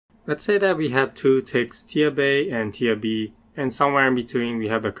Let's say that we have two ticks TIA A and TIA B, and somewhere in between we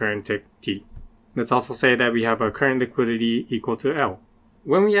have the current tick T. Let's also say that we have a current liquidity equal to L.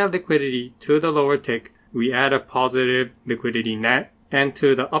 When we have liquidity to the lower tick, we add a positive liquidity net, and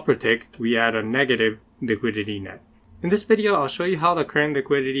to the upper tick, we add a negative liquidity net. In this video, I'll show you how the current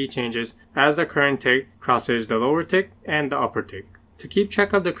liquidity changes as the current tick crosses the lower tick and the upper tick. To keep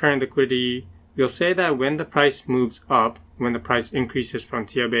track of the current liquidity, we'll say that when the price moves up, when the price increases from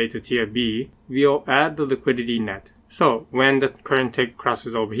TIA A to TIA B, we'll add the liquidity net. So when the current tick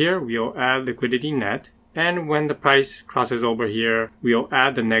crosses over here, we'll add liquidity net. And when the price crosses over here, we'll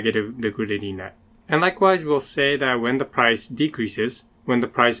add the negative liquidity net. And likewise, we'll say that when the price decreases, when the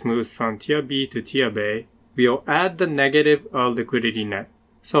price moves from TIA B to TIA A, we'll add the negative of liquidity net.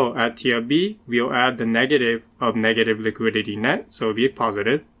 So at TIA B, we'll add the negative of negative liquidity net, so it'll be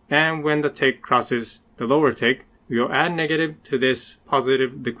positive. And when the tick crosses the lower tick, we'll add negative to this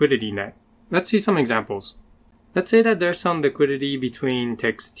positive liquidity net. Let's see some examples. Let's say that there's some liquidity between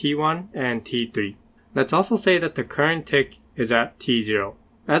ticks T1 and T3. Let's also say that the current tick is at T0.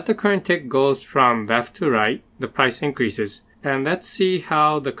 As the current tick goes from left to right, the price increases. And let's see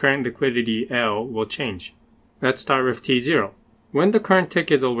how the current liquidity L will change. Let's start with T0. When the current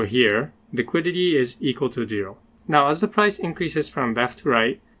tick is over here, liquidity is equal to 0. Now as the price increases from left to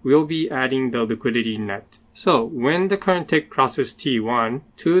right, we'll be adding the liquidity net. So when the current tick crosses T1,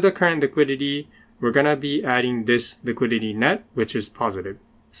 to the current liquidity, we're going to be adding this liquidity net, which is positive.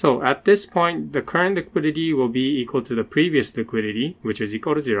 So at this point, the current liquidity will be equal to the previous liquidity, which is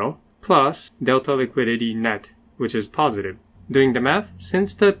equal to 0, plus delta liquidity net, which is positive. Doing the math,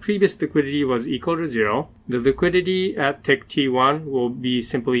 since the previous liquidity was equal to 0, the liquidity at tick T1 will be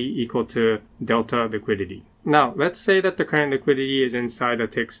simply equal to delta liquidity. Now, let's say that the current liquidity is inside the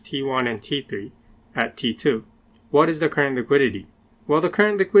ticks T1 and T3 at T2. What is the current liquidity? Well, the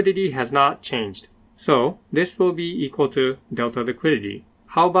current liquidity has not changed. So, this will be equal to delta liquidity.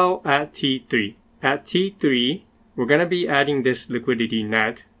 How about at T3? At T3, we're going to be adding this liquidity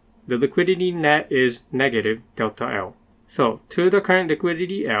net. The liquidity net is negative delta L. So, to the current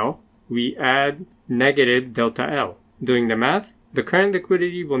liquidity L, we add negative delta L. Doing the math, the current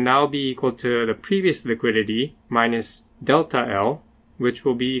liquidity will now be equal to the previous liquidity minus delta L, which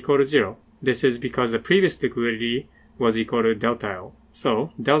will be equal to 0. This is because the previous liquidity was equal to delta L.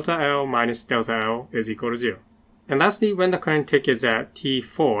 So, delta L minus delta L is equal to 0. And lastly, when the current tick is at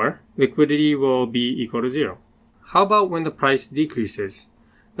T4, liquidity will be equal to 0. How about when the price decreases?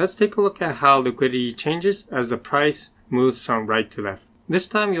 Let's take a look at how liquidity changes as the price moves from right to left. This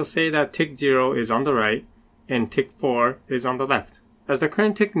time you'll say that tick 0 is on the right and tick 4 is on the left. As the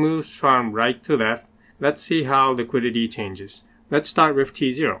current tick moves from right to left, let's see how liquidity changes. Let's start with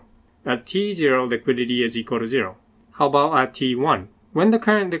T0. At T0, liquidity is equal to 0. How about at T1? When the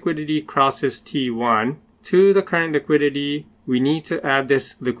current liquidity crosses T1, to the current liquidity, we need to add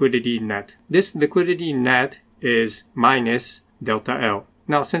this liquidity net. This liquidity net is minus delta L.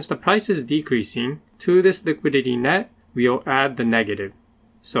 Now, since the price is decreasing, to this liquidity net, we'll add the negative.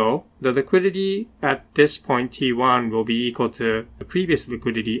 So, the liquidity at this point T1 will be equal to the previous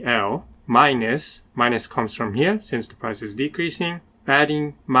liquidity L minus comes from here since the price is decreasing,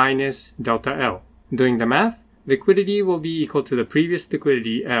 adding minus delta L. Doing the math, liquidity will be equal to the previous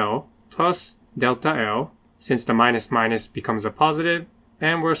liquidity L plus delta L, since the minus becomes a positive,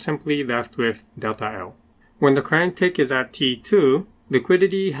 and we're simply left with delta L. When the current tick is at T2,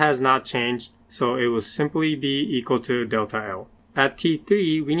 liquidity has not changed, so it will simply be equal to delta L. At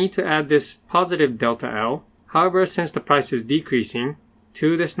T3, we need to add this positive delta L. However, since the price is decreasing,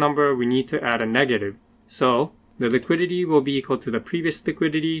 to this number we need to add a negative. So, the liquidity will be equal to the previous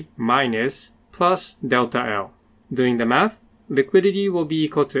liquidity minus plus delta L. Doing the math, liquidity will be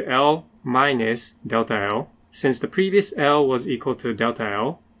equal to L minus delta L. Since the previous L was equal to delta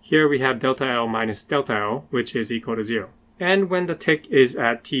L, here we have delta L minus delta L, which is equal to 0. And when the tick is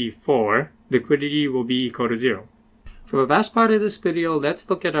at T4, liquidity will be equal to 0. For the last part of this video, let's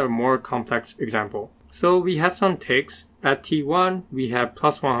look at a more complex example. So we have some ticks. At T1, we have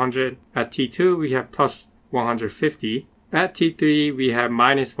plus 100. At T2, we have plus 150. At T3, we have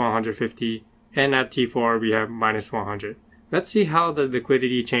minus 150. And at T4, we have minus 100. Let's see how the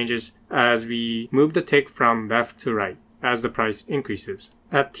liquidity changes as we move the tick from left to right as the price increases.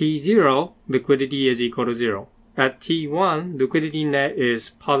 At T0, liquidity is equal to 0. At T1, liquidity net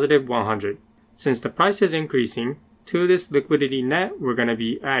is positive 100. Since the price is increasing, to this liquidity net, we're going to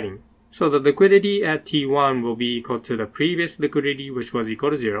be adding. So the liquidity at T1 will be equal to the previous liquidity, which was equal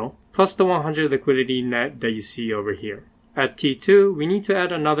to 0, plus the 100 liquidity net that you see over here. At T2, we need to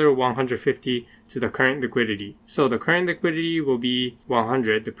add another 150 to the current liquidity. So the current liquidity will be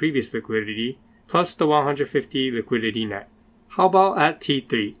 100, the previous liquidity, plus the 150 liquidity net. How about at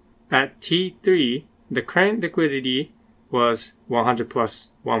T3? At T3, the current liquidity was 100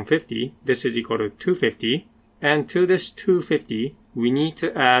 plus 150. This is equal to 250. And to this 250, we need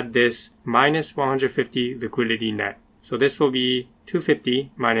to add this minus 150 liquidity net. So this will be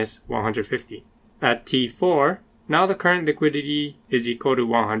 250 minus 150. At T4, now the current liquidity is equal to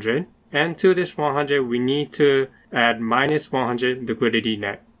 100. And to this 100, we need to add minus 100 liquidity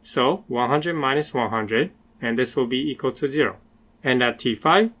net. So 100 minus 100, and this will be equal to 0. And at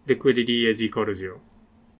T5, liquidity is equal to 0.